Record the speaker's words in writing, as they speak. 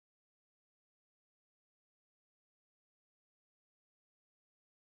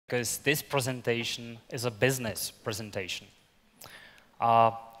because this presentation is a business presentation.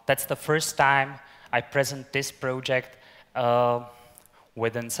 That's the first time I present this project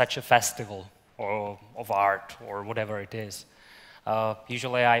within such a festival or of art or whatever it is.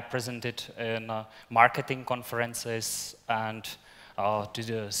 Usually I present it in marketing conferences and to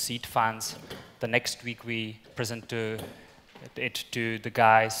the seed funds. The next week we present it to the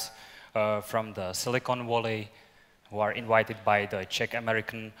guys from the Silicon Valley who are invited by the Czech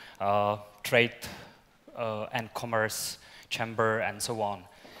American Trade and Commerce Chamber and so on.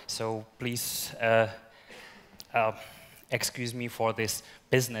 So please excuse me for this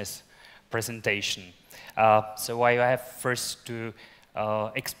business presentation. So I have first to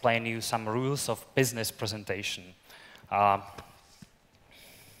explain you some rules of business presentation.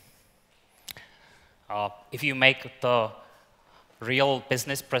 If you make the real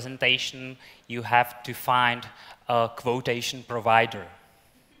business presentation, you have to find a quotation provider.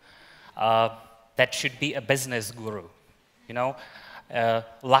 That should be a business guru. You know,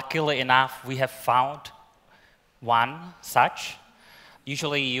 luckily enough, we have found one such.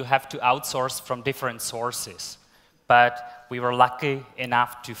 Usually you have to outsource from different sources, but we were lucky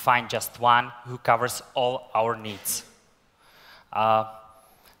enough to find just one who covers all our needs.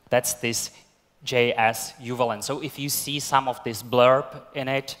 That's this J.S. Juvelin. So if you see some of this blurb in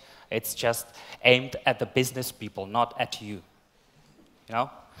it, it's just aimed at the business people, not at you. You know?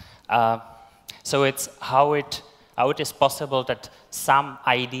 So it's how it is possible that some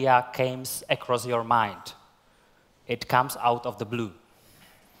idea comes across your mind. It comes out of the blue.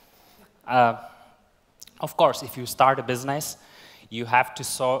 Of course, if you start a business, you have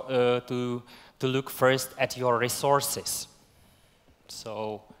to look first at your resources.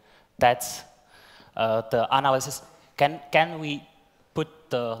 So that's the analysis. Can we put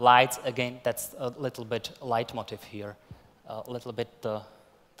the lights again? That's a little bit leitmotif here. A little bit the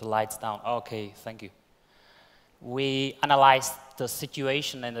lights down. Okay, thank you. We analyzed the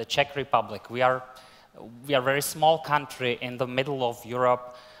situation in the Czech Republic. We are a very small country in the middle of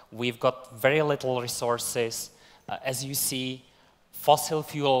Europe. We've got very little resources. As you see, fossil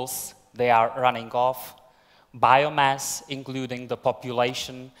fuels, they are running off. Biomass, including the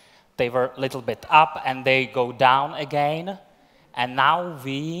population, they were a little bit up and they go down again. And now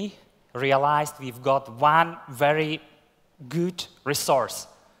we realized we've got one very good resource,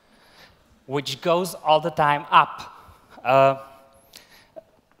 which goes all the time up.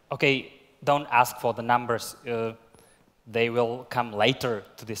 Okay, don't ask for the numbers. They will come later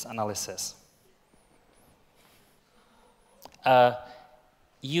to this analysis.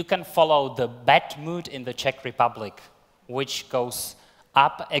 You can follow the bad mood in the Czech Republic, which goes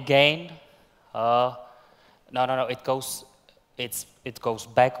up again. No, it goes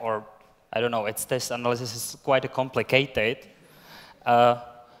back, or I don't know. This analysis is quite complicated.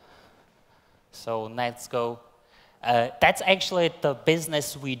 So let's go. That's actually the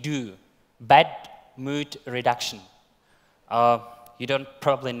business we do: bad mood reduction. You don't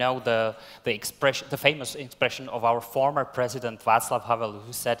probably know the famous expression of our former president Václav Havel,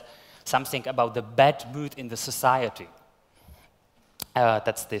 who said something about the bad mood in the society.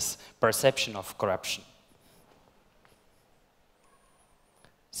 That's this perception of corruption.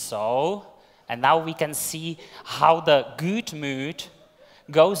 So, and now we can see how the good mood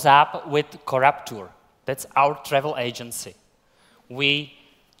goes up with Corruptur. That's our travel agency. We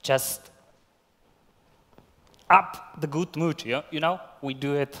just up the good mood, you know? We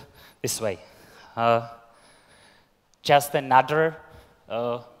do it this way. Just another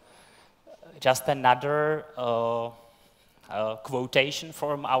quotation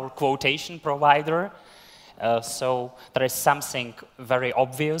from our quotation provider. So there is something very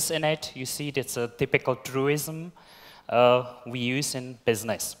obvious in it. You see, it's a typical truism we use in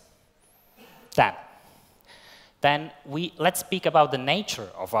business. Then let's speak about the nature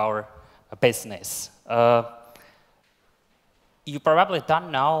of our business. You probably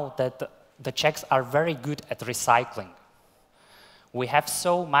don't know that the Czechs are very good at recycling. We have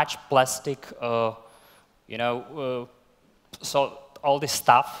so much plastic, you know, so all this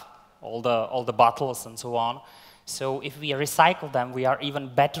stuff, all the bottles and so on. So if we recycle them, we are even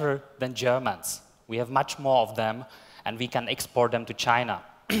better than Germans. We have much more of them, and we can export them to China.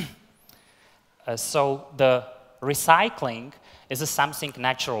 So the recycling is something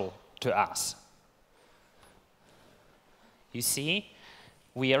natural to us. You see,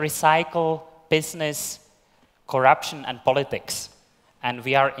 we recycle business, corruption, and politics, and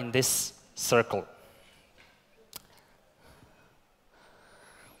we are in this circle.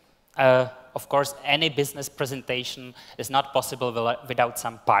 Of course, any business presentation is not possible without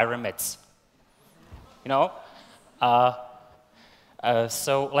some pyramids. You know,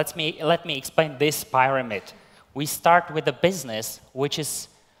 So let me explain this pyramid. We start with a business which is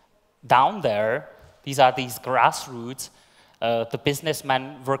down there. These are these grassroots, the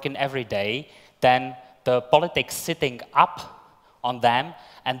businessmen working every day, then the politics sitting up on them,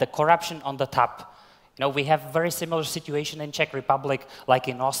 and the corruption on the top. You know, we have a very similar situation in Czech Republic, like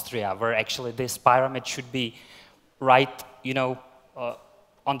in Austria, where actually this pyramid should be right, you know,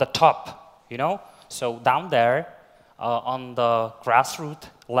 on the top, you know. So down there, on the grassroots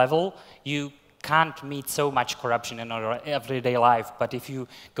level, you can't meet so much corruption in our everyday life. But if you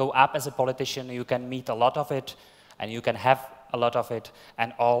go up as a politician, you can meet a lot of it, and you can have a lot of it,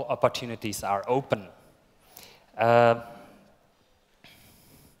 and all opportunities are open.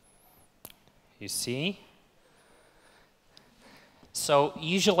 You see? So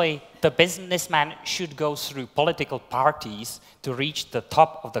usually the businessman should go through political parties to reach the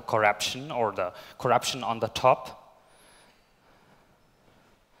top of the corruption, or the corruption on the top.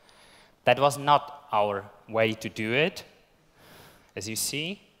 That was not our way to do it. As you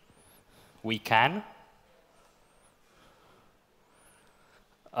see, we can.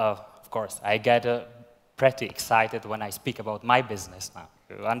 Of course, I get pretty excited when I speak about my business now.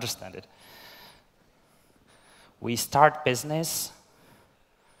 You understand it. We start business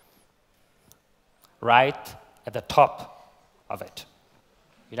right at the top of it,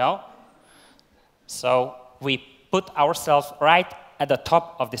 you know? So we put ourselves right at the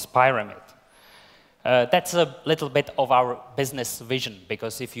top of this pyramid. That's a little bit of our business vision,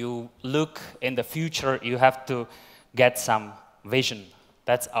 because if you look in the future, you have to get some vision.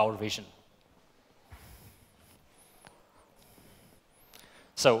 That's our vision.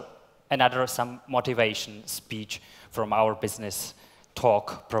 So another some motivation speech from our business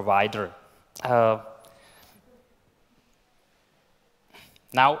talk provider.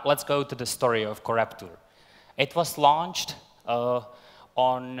 Now let's go to the story of Corruptur. It was launched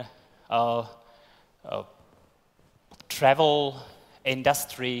on travel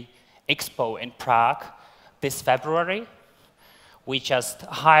industry expo in Prague this February. We just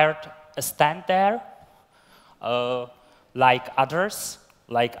hired a stand there, like others,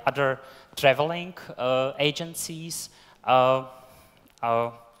 like other traveling agencies.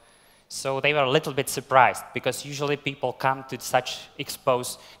 So they were a little bit surprised, because usually people come to such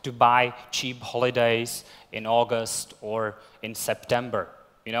expos to buy cheap holidays in August or in September.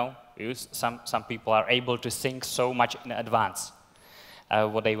 You know, some people are able to think so much in advance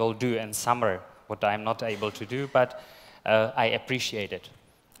what they will do in summer, what I'm not able to do, but I appreciate it.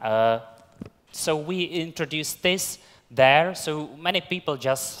 So we introduced this there, so many people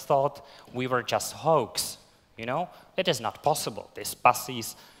just thought we were just hoax. You know, it is not possible. These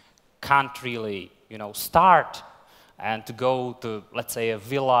buses can't really, you know, start and to go to, let's say, a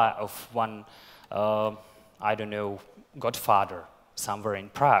villa of one, I don't know, godfather somewhere in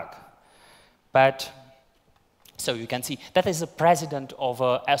Prague. But, so you can see, that is the president of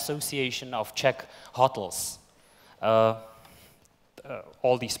an association of Czech hotels. All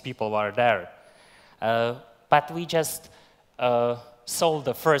these people were there. But we just sold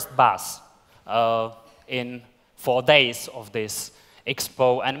the first bus in 4 days of this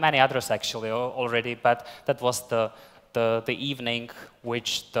expo, and many others actually already, but that was the evening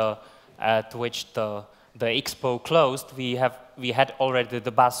at which the expo closed. We had already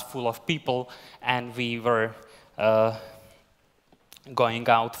the bus full of people, and we were going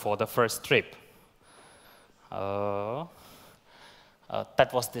out for the first trip. That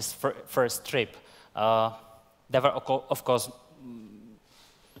was this first trip. There were, of course,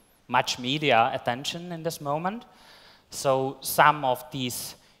 much media attention in this moment. So some of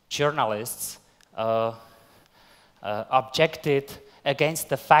these journalists objected against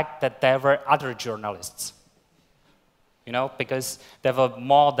the fact that there were other journalists. You know, because there were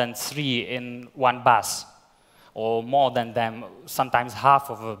more than 3 in one bus, or more than them, sometimes half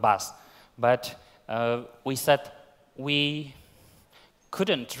of a bus. But we said we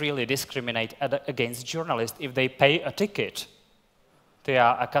couldn't really discriminate against journalists if they pay a ticket. They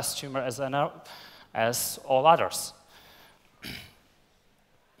are a customer as all others.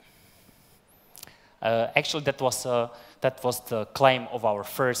 Actually, that was the claim of our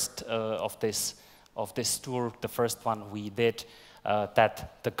first of this tour, the first one we did,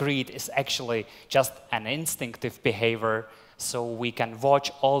 that the greed is actually just an instinctive behavior. So we can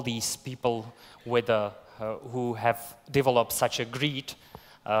watch all these people with who have developed such a greed,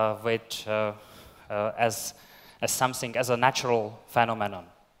 which as something, as a natural phenomenon.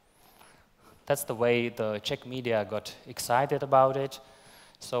 That's the way the Czech media got excited about it.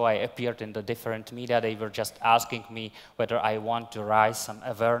 So I appeared in the different media. They were just asking me whether I want to raise some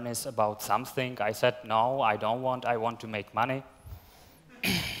awareness about something. I said, no, I don't want. I want to make money.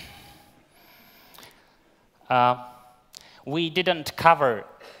 we didn't cover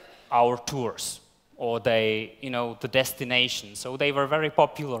our tours or the destination, so they were very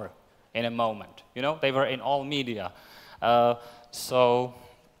popular in a moment. They were in all media. So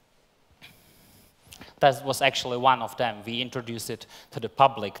that was actually one of them. We introduced it to the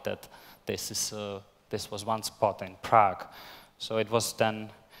public that this was one spot in Prague. So it was then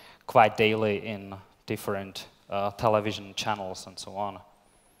quite daily in different television channels and so on.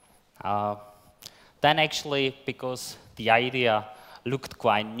 Then actually, because the idea looked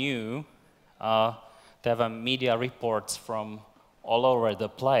quite new, there were media reports from all over the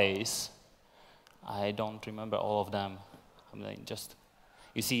place. I don't remember all of them. I mean, just,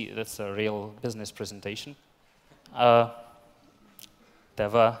 you see, that's a real business presentation. There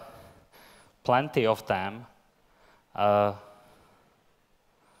were plenty of them.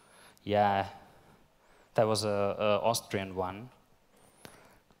 Yeah, there was a Austrian one.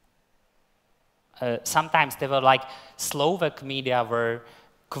 Sometimes they were like Slovak media were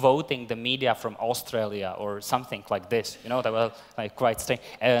quoting the media from Australia or something like this. They were like quite strange.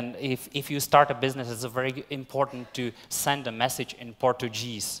 And if you start a business, it's very important to send a message in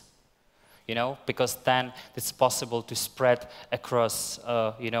Portuguese, because then it's possible to spread across,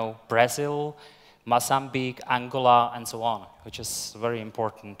 Brazil, Mozambique, Angola, and so on, which is very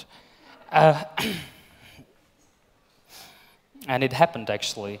important. And it happened,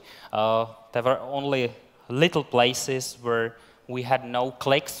 actually. There were only little places where we had no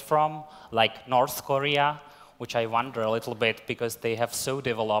clicks from, like North Korea, which I wonder a little bit because they have so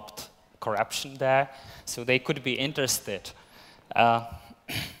developed corruption there, so they could be interested. There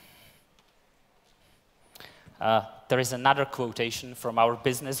is another quotation from our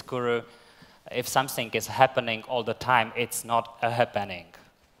business guru: if something is happening all the time, it's not a happening.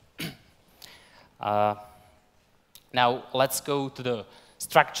 Now, let's go to the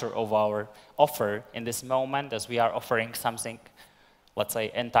structure of our offer in this moment, as we are offering something, let's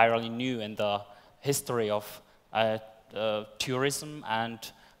say, entirely new in the history of tourism. And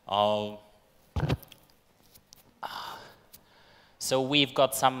so we've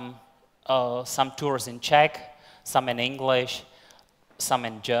got some tours in Czech, some in English, some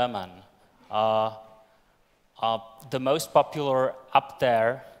in German. The most popular up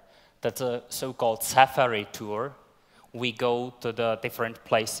there, that's a so-called safari tour. We go to the different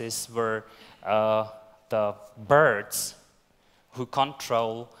places where the birds who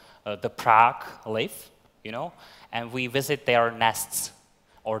control the Prague live, and we visit their nests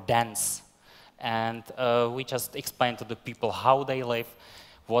or dens. And we just explain to the people how they live,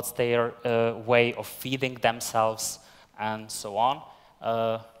 what's their way of feeding themselves, and so on.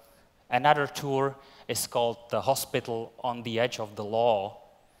 Another tour is called The Hospital on the Edge of the Law,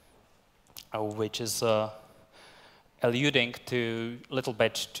 which is alluding to a little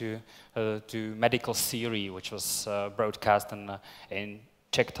bit to medical series, which was broadcast in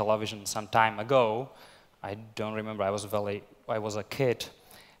Czech television some time ago. I don't remember. I was a kid,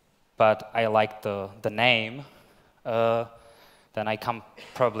 but I liked the name. Then I come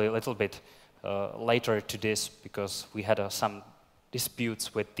probably a little bit later to this because we had some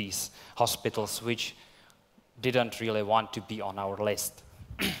disputes with these hospitals which didn't really want to be on our list.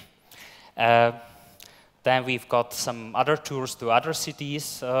 Then we've got some other tours to other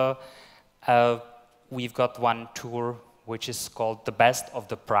cities. We've got one tour which is called The Best of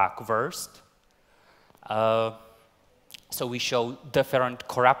the Prague Worst. So we show different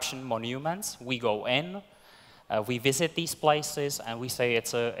corruption monuments. We go in, we visit these places, and we say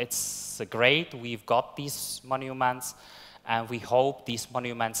it's great, we've got these monuments, and we hope these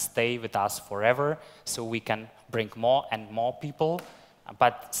monuments stay with us forever, so we can bring more and more people.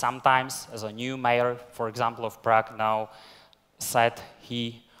 But sometimes, as a new mayor, for example, of Prague now, said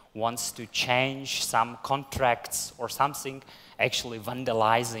he wants to change some contracts or something, actually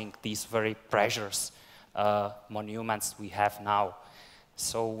vandalizing these very precious monuments we have now.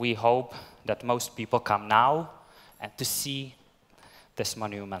 So we hope that most people come now and to see these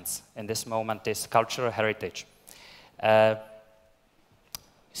monuments. In this moment, this cultural heritage.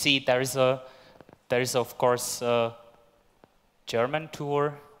 See, there is of course a German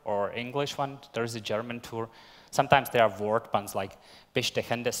tour or English one. There is a German tour. Sometimes there are word puns like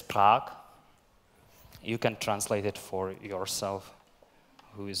Bestechen des Prague. You can translate it for yourself,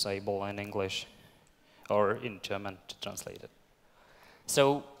 who is able in English or in German to translate it.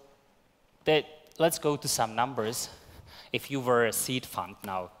 So let's go to some numbers. If you were a seed fund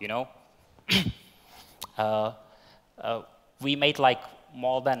now, we made like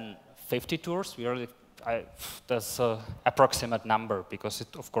more than 50 tours. That's an approximate number because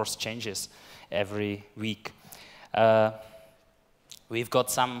it, of course, changes every week. We've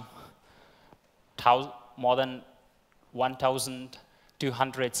got some more than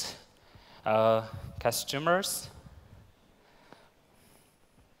 1,200 customers.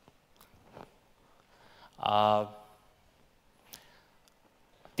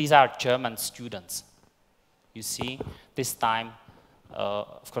 These are German students. You see, this time,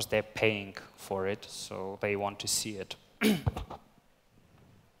 of course, they're paying for it, so they want to see it.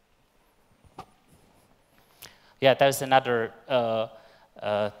 Yeah, there is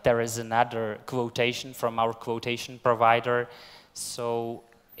another quotation from our quotation provider. So,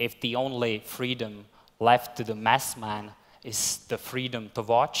 if the only freedom left to the mass man is the freedom to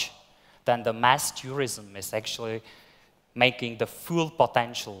watch, then the mass tourism is actually making the full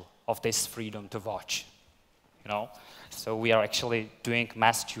potential of this freedom to watch. You know, so we are actually doing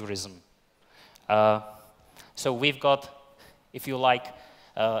mass tourism. So we've got, if you like,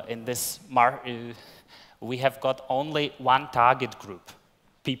 in this we have got only one target group,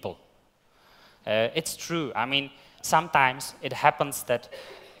 people. It's true. I mean, sometimes it happens that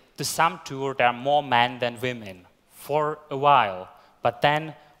to some tour there are more men than women for a while, but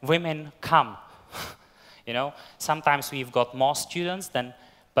then women come. You know, sometimes we've got more students than,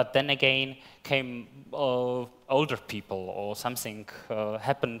 but then again came older people or something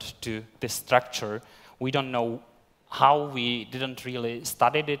happened to this structure. We don't know how, we didn't really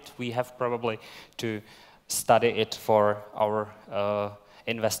study it. We have probably to study it for our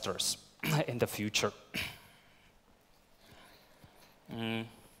investors in the future.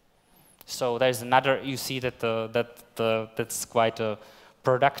 So there's another, you see that that's quite a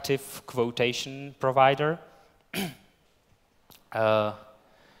productive quotation provider.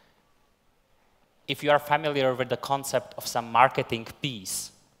 If you are familiar with the concept of some marketing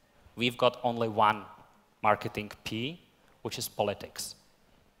P's, we've got only one marketing P, which is politics.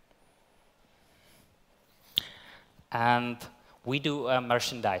 And we do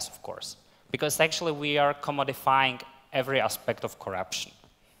merchandise, of course, because actually we are commodifying every aspect of corruption.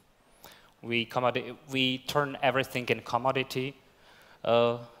 We turn everything in commodity,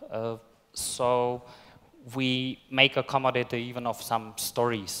 so we make a commodity even of some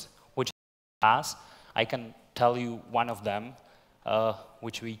stories, which I can tell you one of them,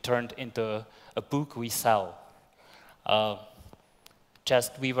 which we turned into a book we sell.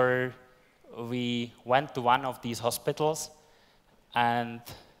 We went to one of these hospitals, and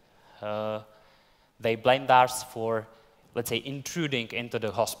they blamed us for, let's say, intruding into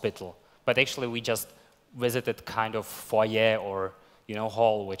the hospital. But actually, we just visited kind of foyer or, you know,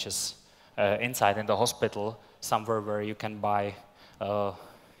 hall, which is inside in the hospital, somewhere where you can buy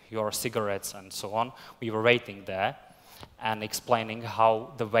your cigarettes and so on. We were waiting there and explaining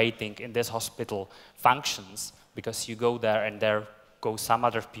how the waiting in this hospital functions, because you go there and there go some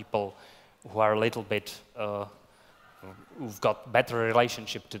other people who are a little bit, who've got better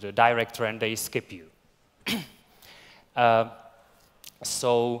relationship to the director, and they skip you.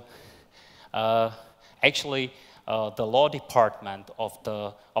 Actually, the law department of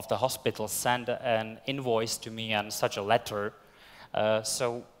the hospital sent an invoice to me and such a letter.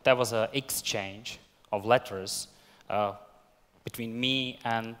 So there was an exchange of letters between me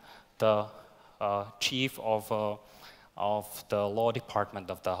and the chief of the law department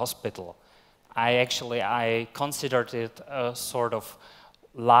of the hospital. I considered it a sort of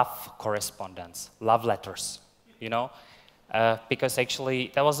love correspondence, love letters, you know, because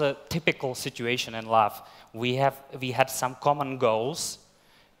actually that was a typical situation in love. We had some common goals,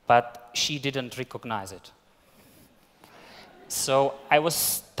 but she didn't recognize it. So I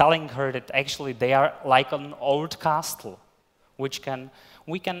was telling her that actually they are like an old castle, which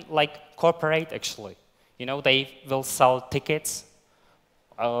we can like cooperate actually. You know, they will sell tickets,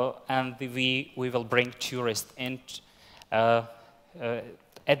 and we will bring tourists in.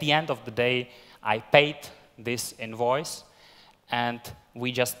 At the end of the day, I paid this invoice, and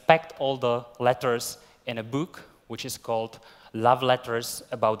we just packed all the letters in a book, which is called Love Letters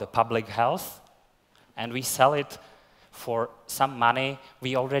About the Public Health, and we sell it for some money.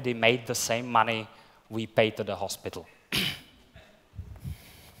 We already made the same money we paid to the hospital.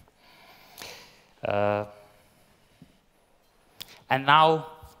 And now,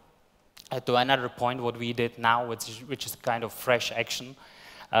 to another point, what we did now, which is kind of fresh action,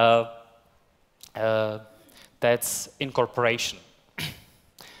 that's incorporation.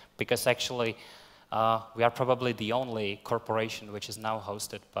 Because actually, we are probably the only corporation which is now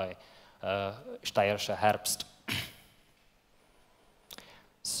hosted by steirischer Herbst.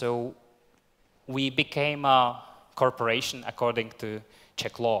 So we became a corporation according to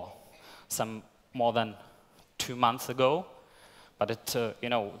Czech law some more than 2 months ago. But you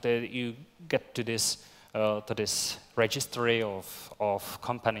know, you get to this registry of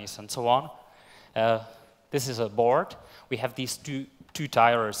companies and so on. This is a board. We have these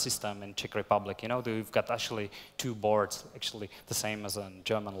two-tier system in Czech Republic. You know, we've got actually two boards, actually the same as in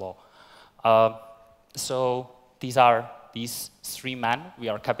German law. So these three men. We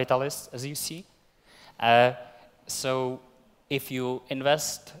are capitalists, as you see. So if you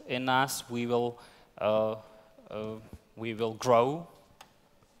invest in us, we will grow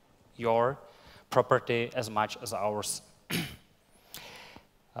your property as much as ours.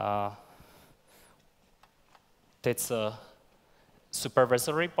 That's a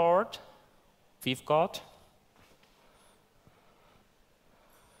supervisory board we've got.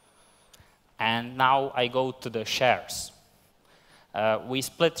 And now I go to the shares. We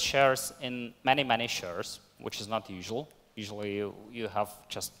split shares in many shares, which is not usual. Usually you have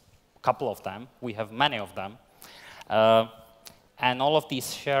just a couple of them. We have many of them. And all of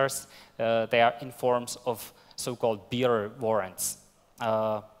these shares, they are in forms of so-called bearer warrants.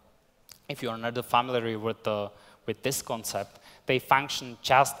 If you are not familiar with this concept, they function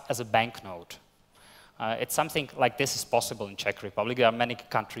just as a banknote. It's something like this is possible in Czech Republic. There are many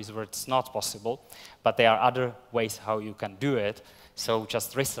countries where it's not possible, but there are other ways how you can do it. So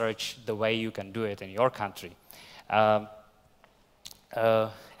just research the way you can do it in your country.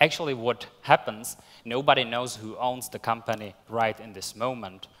 Actually, what happens, nobody knows who owns the company right in this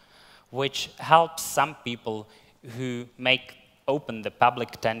moment, which helps some people who open the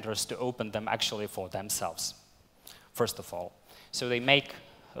public tenders to open them actually for themselves, first of all. So they make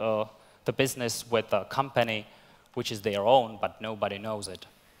the business with a company which is their own, but nobody knows it.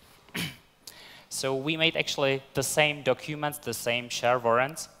 So we made actually the same documents, the same share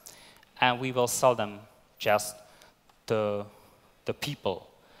warrants, and we will sell them just to the people.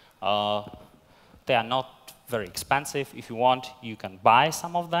 They are not very expensive. If you want, you can buy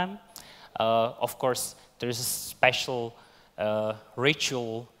some of them. Of course, there is a special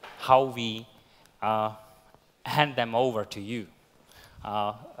ritual how we hand them over to you.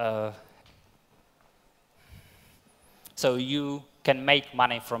 So you can make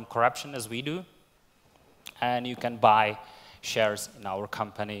money from corruption as we do, and you can buy shares in our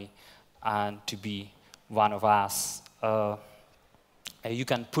company and to be one of us. You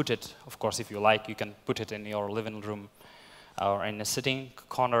can put it, of course, if you like, you can put it in your living room or in a sitting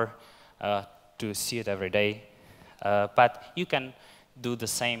corner to see it every day. But you can do the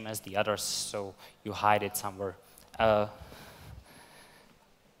same as the others, so you hide it somewhere.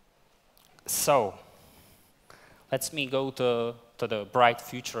 So, let me go to the bright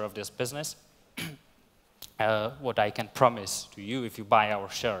future of this business. What I can promise to you if you buy our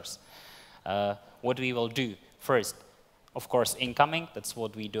shares. What we will do first, of course, incoming. That's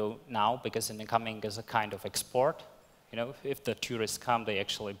what we do now, because incoming is a kind of export. You know, if the tourists come, they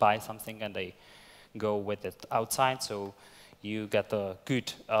actually buy something and they go with it outside. So you get a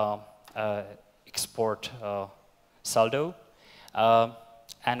good export saldo.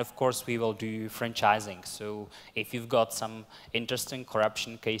 And of course, we will do franchising. So if you've got some interesting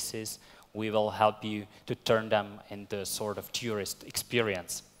corruption cases, we will help you to turn them into sort of tourist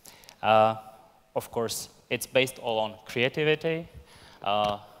experience. Of course, it's based all on creativity,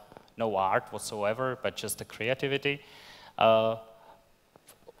 no art whatsoever, but just the creativity.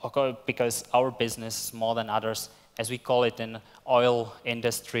 Because our business is more than others, as we call it in oil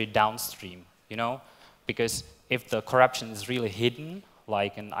industry downstream, you know? Because if the corruption is really hidden,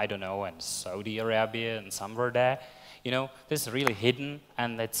 like in, I don't know, in Saudi Arabia and somewhere there, you know, this is really hidden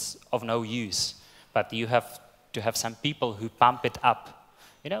and it's of no use. But you have to have some people who pump it up.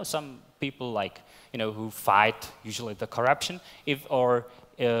 You know, some people like, you know, who fight usually the corruption,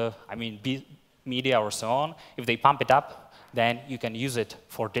 media or so on. If they pump it up, then you can use it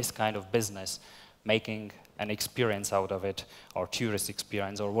for this kind of business, making an experience out of it, or tourist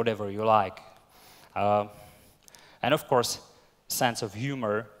experience, or whatever you like. And of course, sense of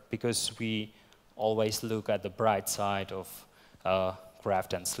humor, because we always look at the bright side of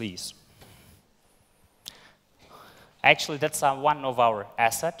graft and sleaze. Actually, that's one of our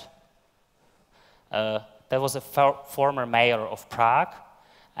assets. There was a former mayor of Prague,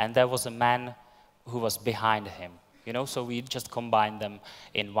 and there was a man who was behind him. You know, so we just combined them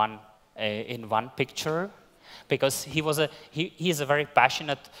in one picture, because he is a very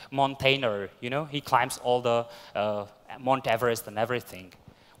passionate mountaineer. You know, he climbs all the Mount Everest and everything.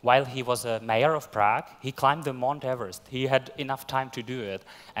 While he was a mayor of Prague, he climbed the Mount Everest. He had enough time to do it,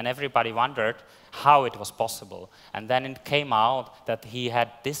 and everybody wondered how it was possible. And then it came out that he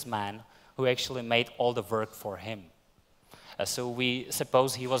had this man who actually made all the work for him. So we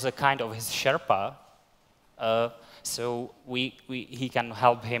suppose he was a kind of his Sherpa, so he can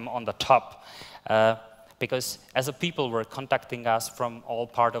help him on the top. because as a people were contacting us from all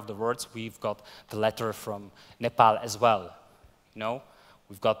part of the world, we've got the letter from Nepal as well. You know,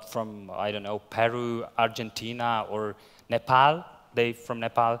 we've got from, I don't know, Peru, Argentina, or Nepal. They from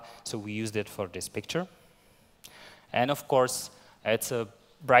Nepal, so we used it for this picture. And of course, it's a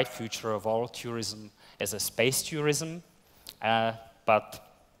bright future of all tourism as a space tourism, but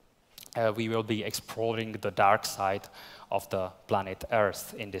we will be exploring the dark side of the planet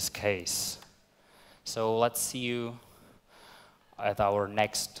Earth in this case. So let's see you at our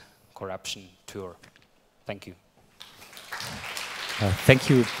next corruption tour. Thank you. Thank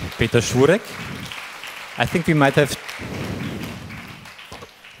you, Petr Šourek. I think we might have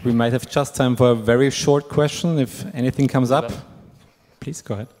just time for a very short question, if anything comes up. Please,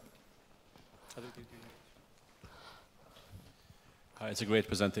 go ahead. Hi, it's a great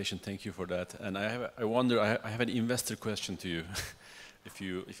presentation. Thank you for that. And I have an investor question to you, if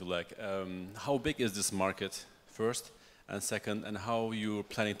you like. How big is this market, first, and second, and how you're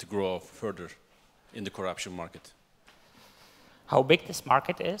planning to grow further in the corruption market? How big this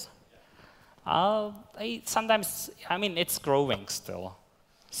market is? Sometimes, I mean, it's growing still.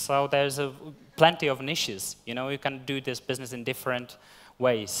 So there's plenty of niches. You know, you can do this business in different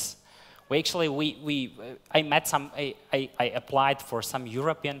ways. We actually, I met some, I applied for some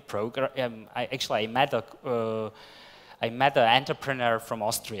European program. I met an entrepreneur from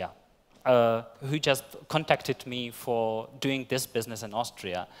Austria who just contacted me for doing this business in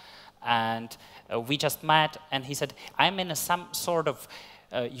Austria. And we just met, and he said, I'm in some sort of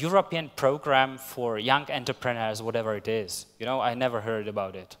European program for young entrepreneurs, whatever it is. You know, I never heard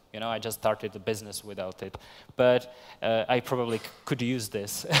about it. You know, I just started the business without it. But I probably could use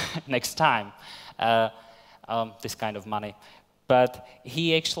this next time, this kind of money. But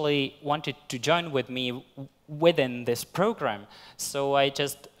he actually wanted to join with me within this program. So I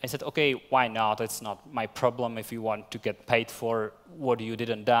said, okay, why not? It's not my problem if you want to get paid for what you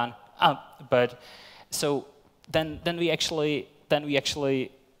didn't done. But so then we actually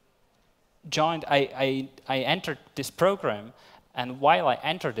joined. I entered this program, and while I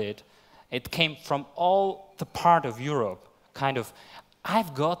entered it, it came from all the part of Europe. Kind of,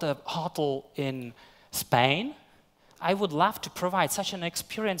 I've got a hotel in Spain. I would love to provide such an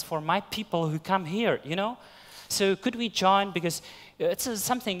experience for my people who come here, you know? So could we join? Because it's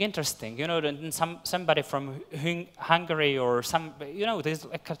something interesting, you know, and somebody from Hungary or some, you know, there's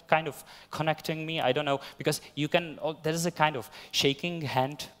a kind of connecting me, I don't know, because you can, there's a kind of shaking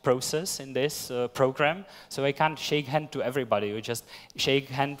hand process in this program, so I can't shake hand to everybody. You just shake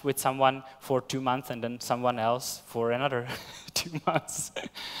hand with someone for 2 months and then someone else for another 2 months.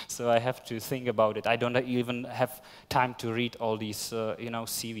 So I have to think about it. I don't even have time to read all these, you know,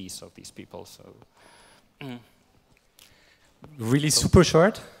 CVs of these people, so. Really super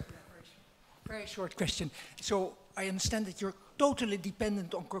short? Very short question. So I understand that you're totally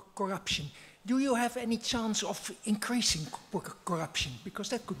dependent on corruption. Do you have any chance of increasing corruption? Because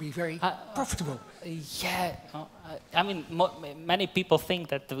that could be very profitable. Yeah, I mean, many people think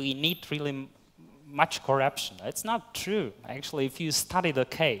that we need really much corruption. It's not true, actually, if you study the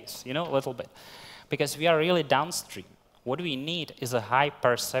case, you know, a little bit. Because we are really downstream. What we need is a high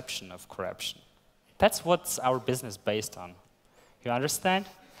perception of corruption. That's what's our business based on. You understand?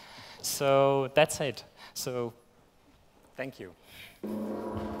 So that's it. So, thank you.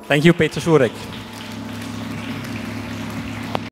 Thank you, Petr Šourek.